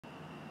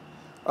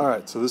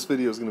Alright, so this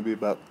video is going to be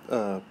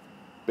about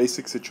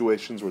basic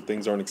situations where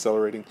things aren't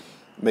accelerating,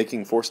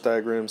 making force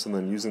diagrams, and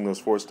then using those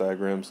force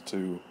diagrams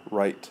to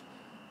write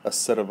a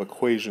set of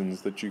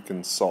equations that you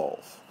can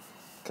solve,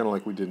 kind of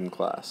like we did in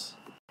class.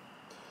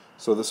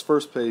 So this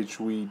first page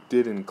we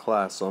did in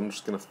class, so I'm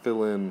just going to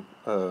fill in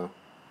the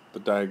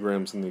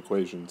diagrams and the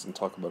equations and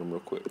talk about them real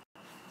quick.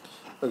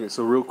 Okay,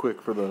 so real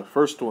quick for the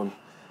first one,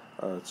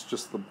 it's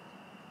just the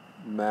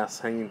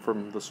mass hanging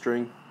from the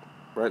string.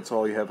 Right, so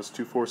all you have is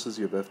two forces.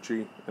 You have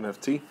Fg and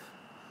Ft.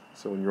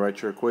 So when you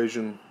write your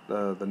equation,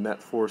 the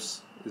net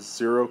force is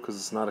 0 because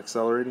it's not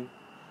accelerating.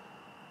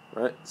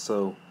 Right,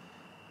 so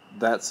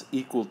that's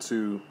equal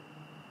to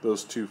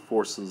those two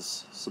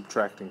forces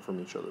subtracting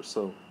from each other.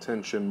 So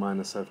tension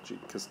minus Fg,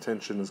 because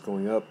tension is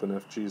going up and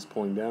Fg is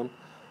pulling down.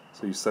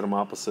 So you set them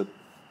opposite.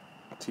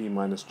 T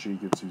minus G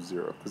gives you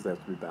 0 because they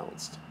have to be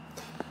balanced.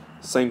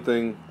 Same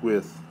thing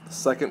with the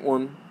second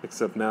one,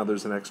 except now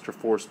there's an extra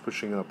force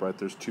pushing up, right?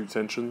 There's two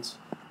tensions.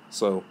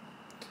 So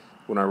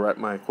when I write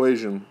my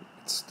equation,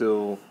 it's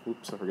still,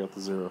 oops, I forgot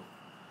the 0.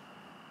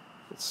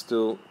 It's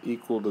still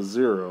equal to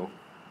 0,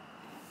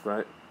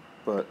 right?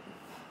 But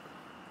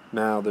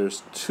now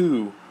there's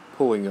two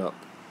pulling up,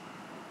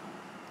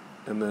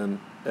 and then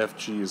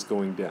Fg is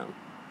going down.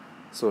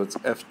 So it's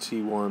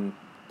Ft1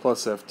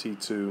 plus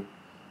Ft2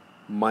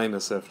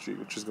 minus Fg,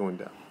 which is going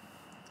down.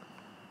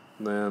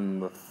 Then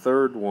the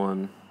third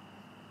one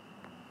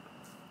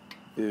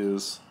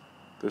is,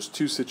 there's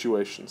two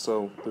situations.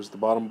 So there's the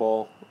bottom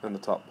ball and the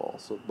top ball.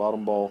 So the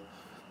bottom ball,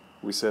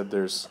 we said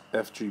there's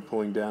Fg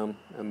pulling down,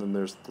 and then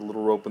there's the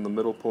little rope in the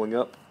middle pulling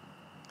up.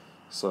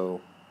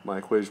 So my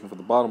equation for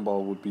the bottom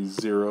ball would be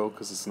 0,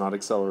 because it's not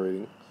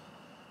accelerating,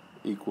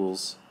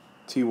 equals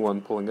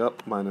T1 pulling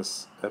up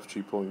minus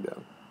Fg pulling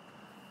down.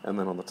 And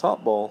then on the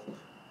top ball,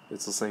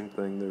 it's the same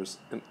thing. There's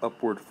an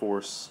upward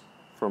force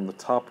from the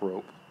top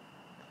rope,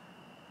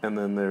 and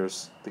then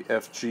there's the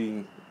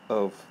Fg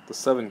of the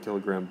 7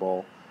 kilogram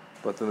ball,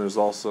 but then there's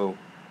also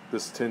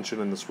this tension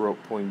and this rope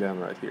pulling down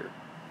right here.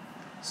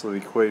 So the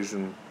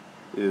equation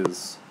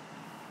is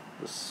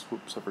this,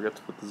 whoops, I forgot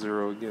to put the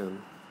 0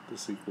 again.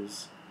 This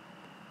equals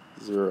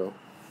 0.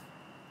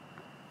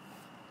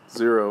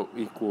 0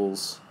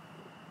 equals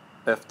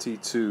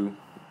Ft2,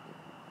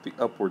 the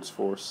upwards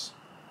force,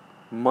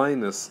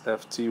 minus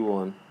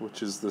Ft1,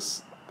 which is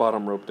this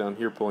bottom rope down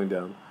here pulling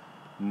down,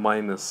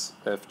 minus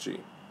Fg.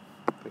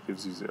 That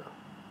gives you 0.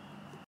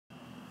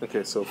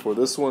 Okay, so for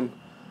this one,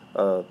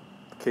 the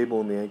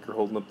cable and the anchor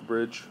holding up the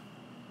bridge,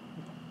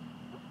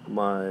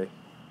 my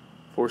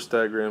force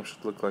diagram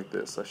should look like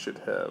this. I should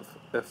have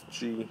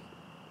Fg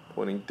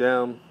pointing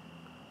down.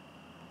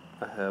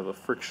 I have a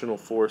frictional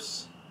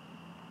force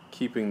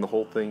keeping the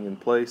whole thing in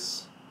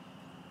place.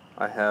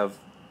 I have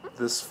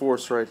this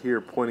force right here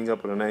pointing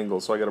up at an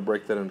angle, so I got to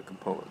break that into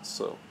components.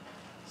 So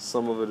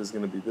some of it is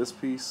going to be this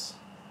piece,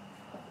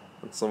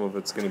 and some of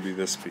it's going to be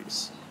this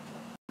piece.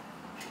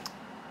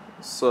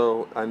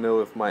 So I know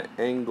if my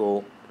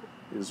angle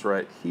is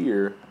right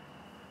here,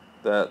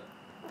 that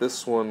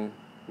this one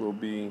will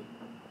be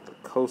the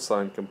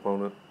cosine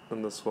component,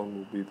 and this one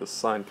will be the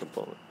sine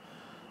component.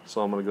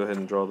 So I'm going to go ahead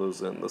and draw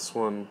those in. This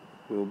one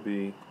will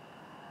be,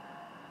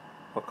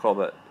 I'll call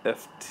that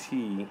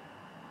Ft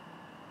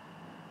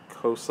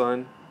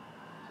cosine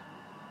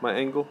my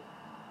angle,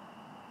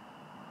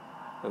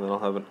 and then I'll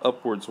have an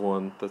upwards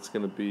one that's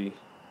going to be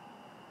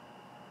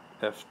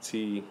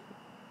Ft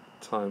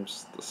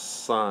times the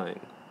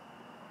sine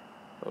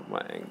of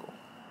my angle.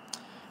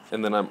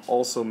 And then I'm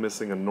also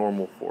missing a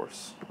normal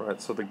force, right?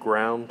 So the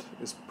ground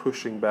is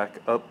pushing back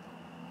up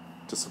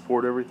to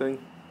support everything,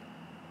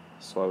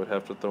 so I would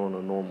have to throw in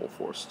a normal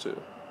force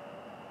too.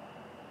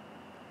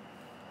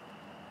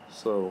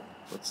 So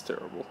that's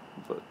terrible,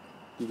 but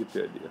you get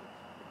the idea.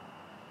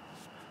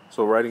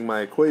 So writing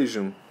my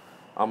equation,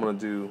 I'm going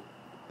to do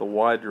the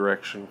y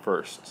direction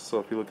first. So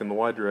if you look in the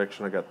y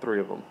direction, I got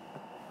 3 of them.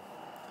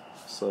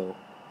 So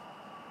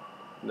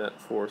net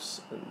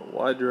force in the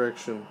y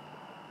direction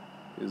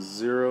is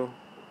 0,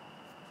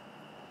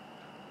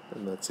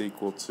 and that's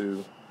equal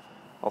to,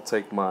 I'll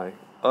take my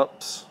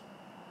ups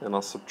and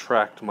I'll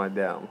subtract my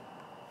down.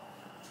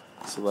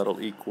 So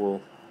that'll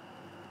equal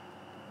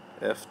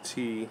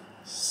Ft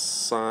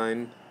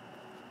sine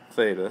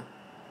theta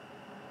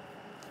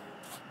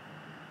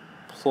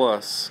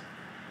plus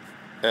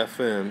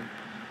Fn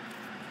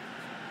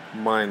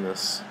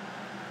minus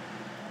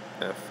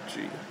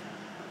Fg.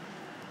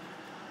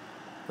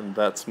 And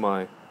that's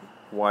my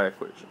y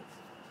equation.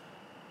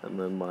 And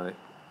then my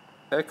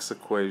x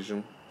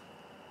equation,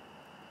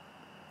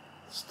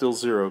 still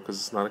 0 because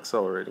it's not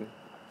accelerating,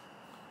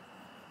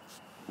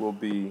 will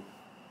be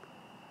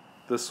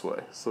this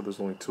way. So there's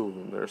only 2 of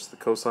them. There's the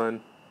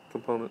cosine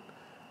component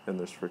and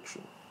there's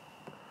friction.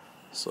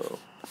 So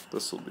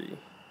this will be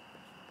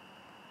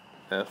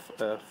Ff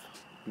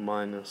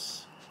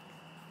minus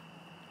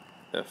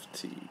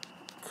Ft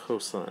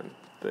cosine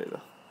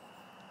theta.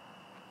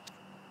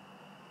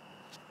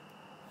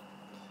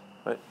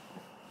 Right?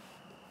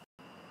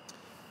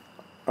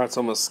 Alright,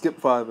 so I'm going to skip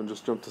 5 and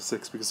just jump to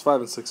 6 because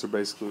 5 and 6 are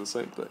basically the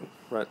same thing.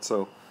 Right,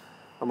 so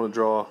I'm going to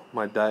draw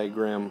my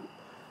diagram.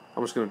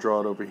 I'm just going to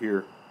draw it over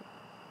here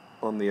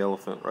on the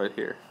elephant right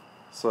here.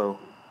 So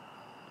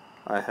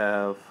I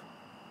have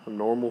a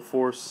normal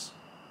force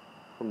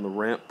from the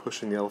ramp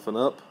pushing the elephant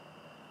up.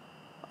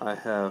 I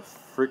have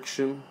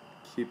friction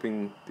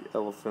keeping the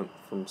elephant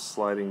from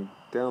sliding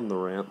down the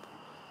ramp.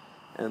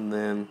 And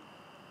then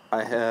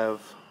I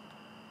have,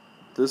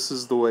 this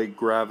is the way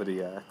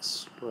gravity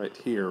acts right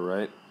here,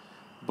 right?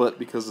 But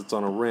because it's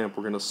on a ramp,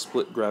 we're going to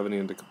split gravity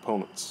into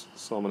components.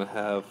 So I'm going to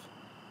have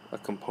a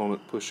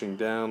component pushing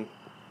down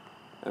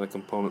and a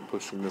component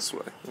pushing this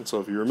way. And so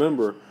if you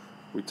remember,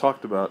 we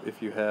talked about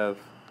if you have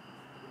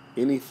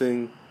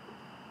anything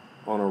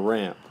on a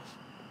ramp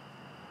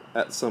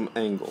at some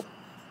angle,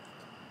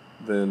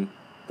 then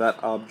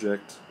that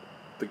object,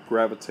 the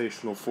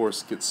gravitational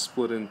force gets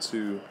split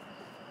into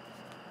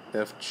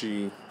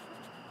Fg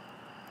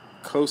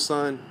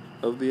cosine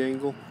of the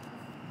angle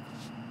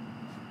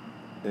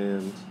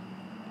and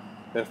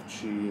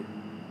Fg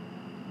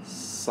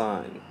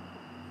sine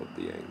of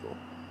the angle,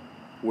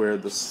 where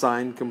the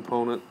sine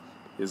component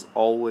is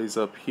always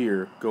up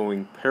here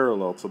going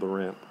parallel to the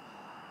ramp,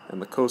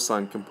 and the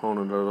cosine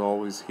component is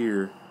always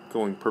here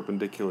going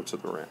perpendicular to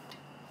the ramp.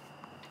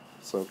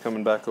 So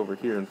coming back over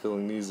here and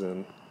filling these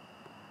in,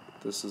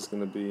 this is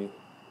going to be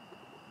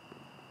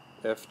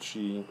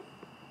Fg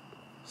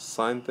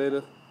sine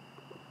theta,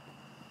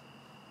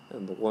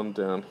 and the one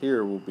down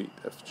here will be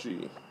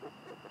Fg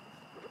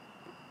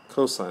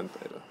cosine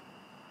theta.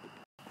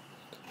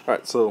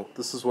 Alright, so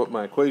this is what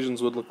my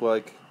equations would look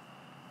like.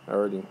 I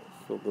already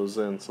filled those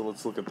in, so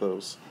let's look at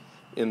those.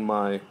 In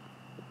my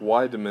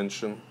y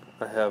dimension,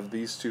 I have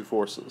these two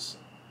forces,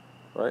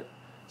 right?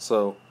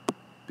 So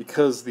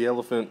because the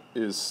elephant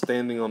is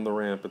standing on the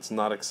ramp, it's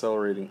not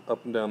accelerating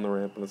up and down the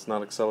ramp, and it's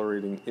not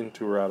accelerating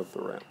into or out of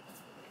the ramp.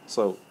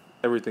 So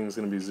everything's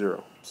going to be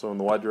 0. So in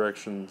the y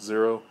direction,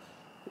 0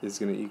 is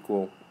going to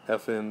equal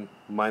Fn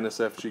minus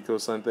Fg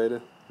cosine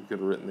theta. You could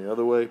have written the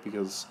other way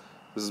because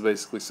this is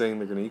basically saying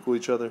they're going to equal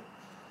each other.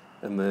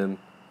 And then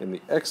in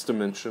the x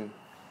dimension,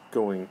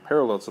 going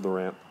parallel to the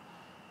ramp,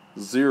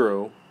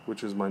 0,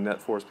 which is my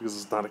net force because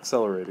it's not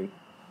accelerating,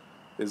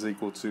 is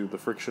equal to the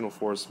frictional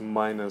force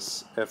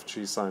minus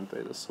Fg sine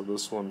theta. So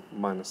this one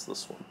minus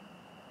this one.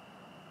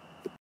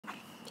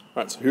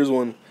 Alright, so here's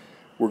one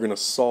we're going to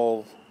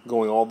solve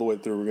going all the way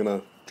through. We're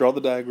going to draw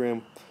the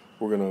diagram,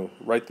 we're going to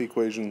write the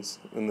equations,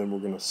 and then we're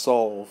going to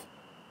solve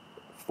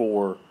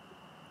for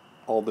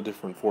all the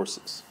different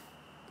forces.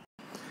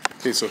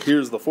 Okay, so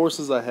here's the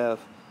forces I have.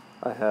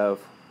 I have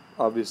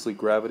obviously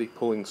gravity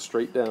pulling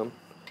straight down.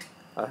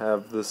 I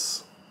have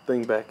this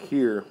thing back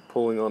here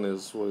pulling on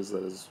his, what is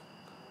that, his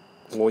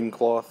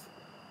loincloth,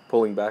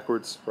 pulling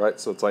backwards, right?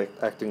 So it's like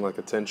acting like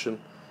a tension.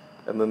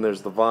 And then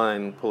there's the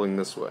vine pulling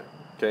this way,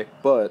 okay?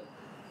 But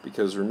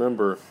because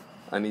remember,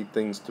 I need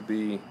things to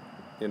be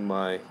in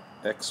my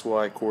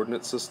XY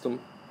coordinate system,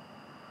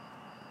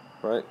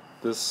 right?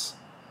 This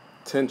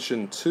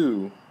tension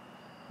 2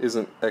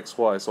 isn't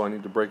XY, so I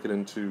need to break it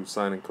into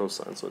sine and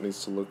cosine. So it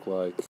needs to look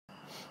like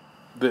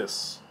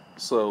this.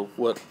 So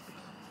what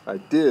I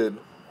did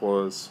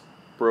was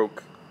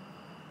broke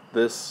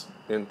this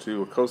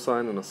into a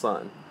cosine and a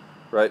sine,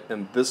 right?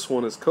 And this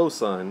one is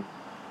cosine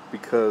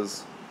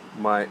because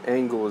my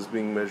angle is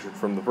being measured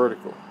from the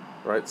vertical,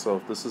 right? So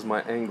if this is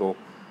my angle,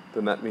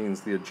 then that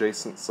means the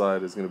adjacent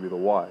side is going to be the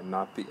y,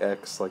 not the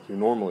x like you're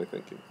normally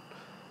thinking.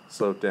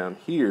 So down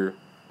here,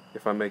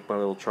 if I make my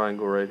little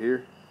triangle right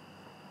here,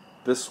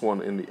 this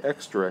one in the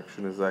x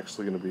direction is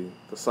actually going to be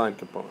the sine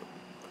component.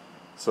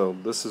 So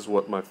this is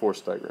what my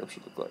force diagram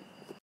should look like.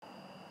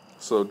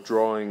 So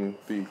drawing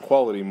the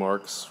equality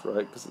marks,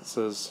 right, because it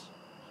says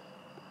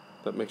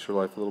that makes your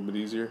life a little bit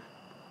easier.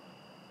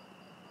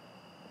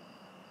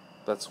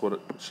 That's what it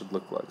should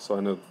look like. So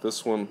I know that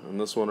this one and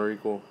this one are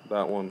equal,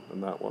 that one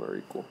and that one are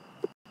equal.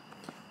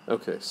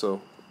 Okay,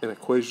 so an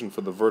equation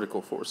for the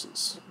vertical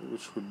forces,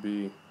 which would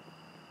be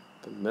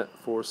the net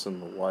force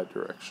in the y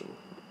direction.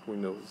 We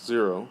know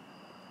 0,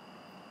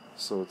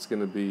 so it's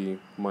going to be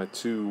my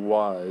two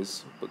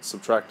y's, but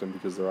subtract them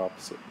because they're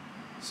opposite.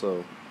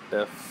 So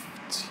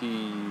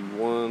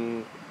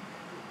ft1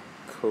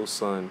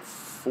 cosine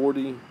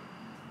 40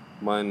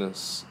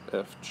 minus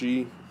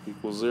fg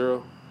equals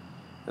 0.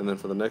 And then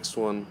for the next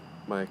one,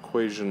 my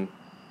equation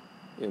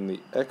in the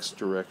x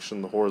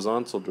direction, the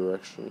horizontal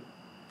direction,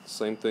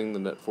 same thing, the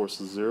net force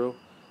is 0.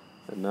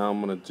 And now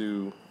I'm going to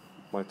do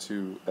my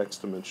two x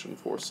dimension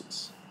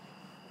forces.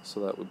 So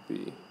that would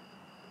be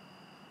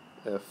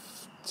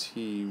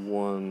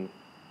ft1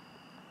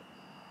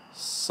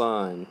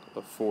 sine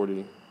of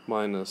 40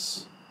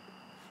 minus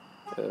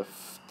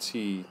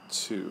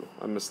ft2.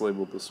 I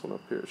mislabeled this one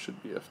up here. It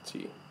should be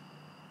ft2.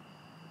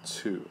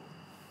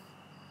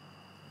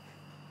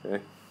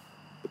 Okay.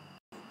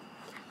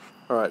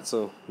 Alright,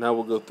 so now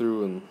we'll go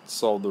through and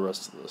solve the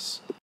rest of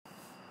this.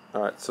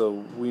 Alright,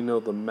 so we know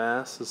the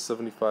mass is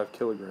 75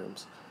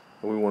 kilograms,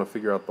 and we want to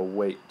figure out the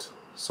weight.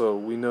 So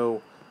we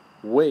know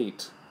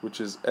weight, which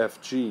is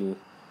Fg,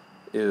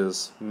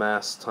 is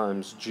mass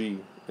times G,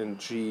 and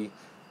G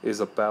is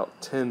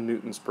about 10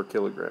 newtons per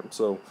kilogram.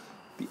 So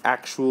the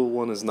actual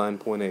one is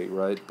 9.8,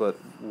 right? But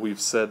we've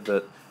said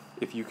that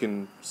if you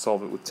can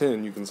solve it with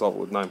 10, you can solve it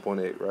with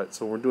 9.8, right?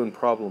 So when we're doing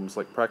problems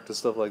like practice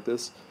stuff like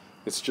this,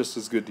 it's just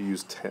as good to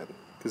use 10.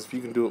 Because if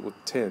you can do it with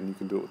 10, you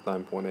can do it with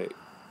 9.8.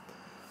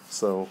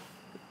 So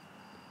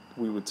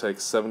we would take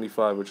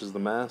 75, which is the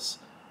mass,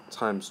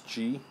 times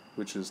G,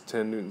 which is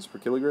 10 newtons per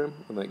kilogram,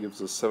 and that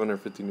gives us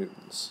 750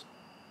 newtons.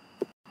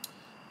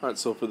 Alright,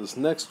 so for this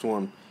next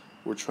one,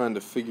 we're trying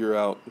to figure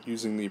out,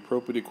 using the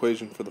appropriate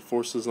equation for the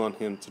forces on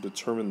him, to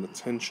determine the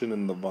tension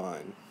in the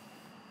vine.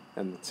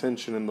 And the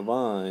tension in the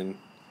vine,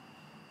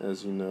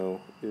 as you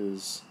know,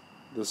 is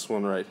this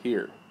one right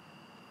here.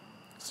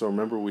 So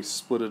remember, we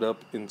split it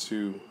up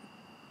into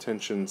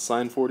tension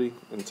sine 40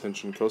 and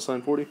tension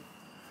cosine 40.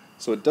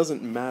 So it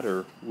doesn't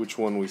matter which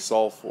one we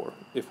solve for,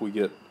 if we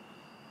get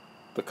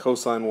the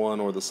cosine one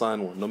or the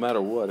sine one. No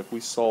matter what, if we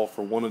solve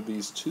for one of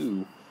these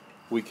two,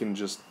 we can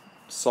just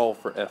solve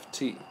for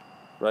ft,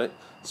 right?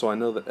 So I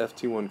know that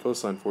ft1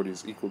 cosine 40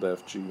 is equal to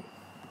fg,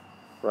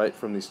 right,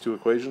 from these two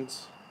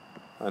equations.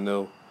 I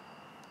know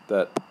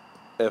that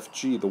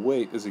fg, the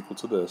weight, is equal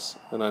to this,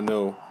 and I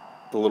know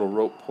the little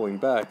rope pulling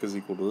back is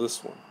equal to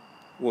this one.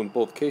 Well, in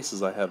both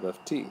cases I have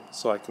ft,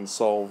 so I can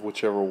solve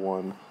whichever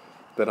one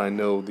that I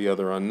know the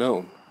other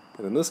unknown.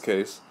 And in this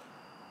case,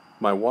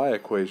 my y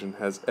equation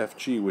has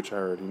fg, which I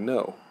already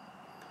know.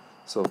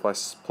 So if I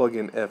plug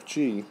in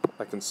fg,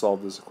 I can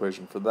solve this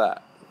equation for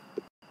that.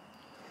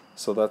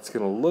 So that's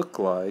going to look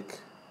like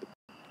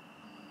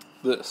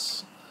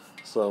this.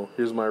 So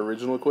here's my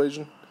original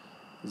equation.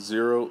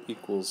 0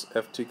 equals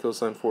ft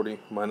cosine 40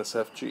 minus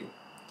fg.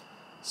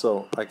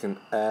 So I can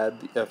add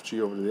the fg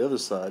over to the other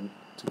side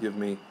to give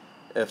me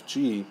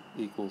fg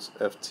equals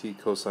ft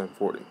cosine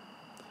 40.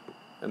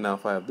 And now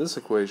if I have this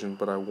equation,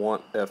 but I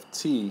want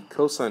ft,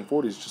 cosine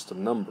 40 is just a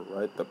number,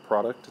 right? The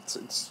product,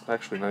 it's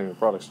actually not even a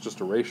product, it's just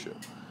a ratio.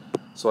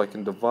 So I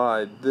can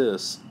divide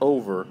this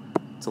over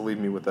to leave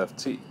me with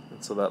ft.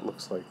 And so that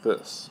looks like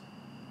this.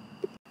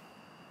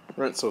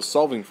 Right, so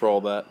solving for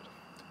all that,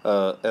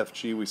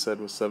 fg we said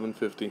was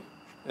 750,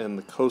 and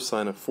the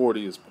cosine of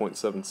 40 is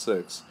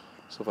 0.76.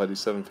 So if I do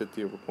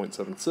 750 over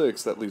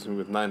 0.76, that leaves me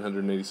with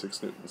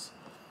 986 newtons.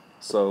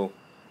 So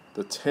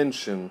the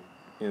tension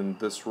in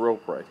this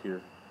rope right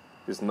here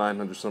is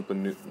 900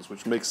 something newtons,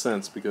 which makes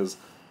sense because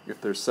if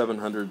there's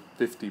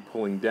 750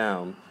 pulling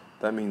down,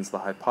 that means the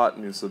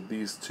hypotenuse of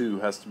these two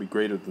has to be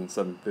greater than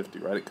 750,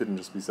 right? It couldn't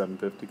just be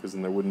 750 because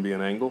then there wouldn't be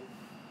an angle.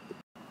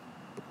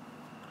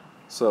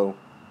 So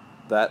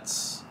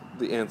that's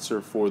the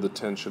answer for the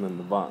tension in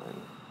the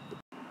vine.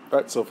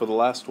 Alright, so for the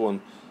last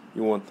one,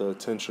 you want the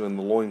tension in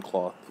the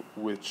loincloth,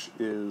 which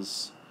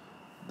is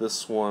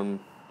this one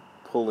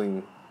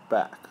pulling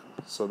back.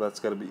 So that's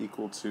got to be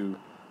equal to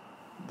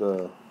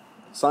the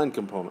sine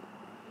component.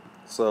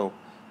 So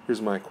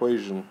here's my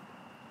equation.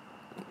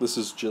 This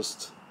is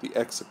just the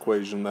x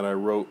equation that I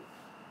wrote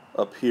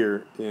up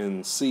here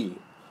in C.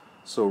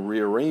 So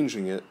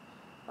rearranging it,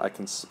 I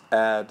can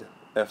add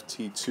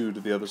ft2 to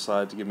the other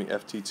side to give me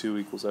ft2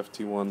 equals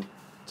ft1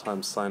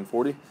 times sine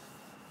 40.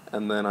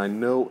 And then I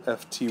know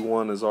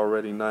ft1 is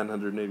already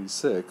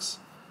 986,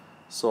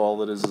 so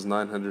all it is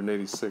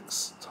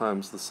 986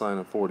 times the sine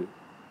of 40.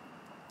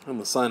 And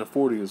the sine of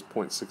 40 is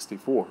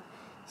 0.64.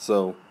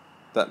 So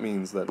that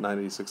means that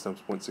 986 times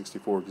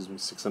 0.64 gives me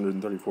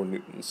 634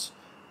 newtons,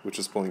 which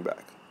is pulling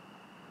back.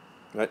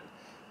 Right?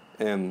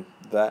 And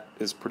that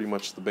is pretty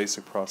much the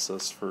basic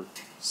process for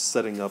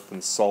setting up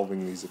and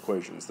solving these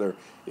equations.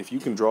 If you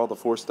can draw the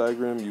force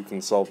diagram, you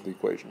can solve the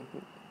equation.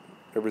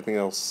 Everything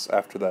else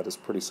after that is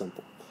pretty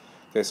simple.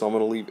 Okay, so I'm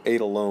going to leave 8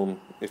 alone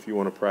if you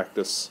want to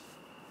practice,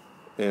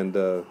 and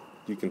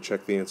you can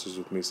check the answers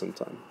with me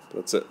sometime.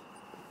 That's it.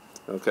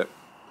 Okay.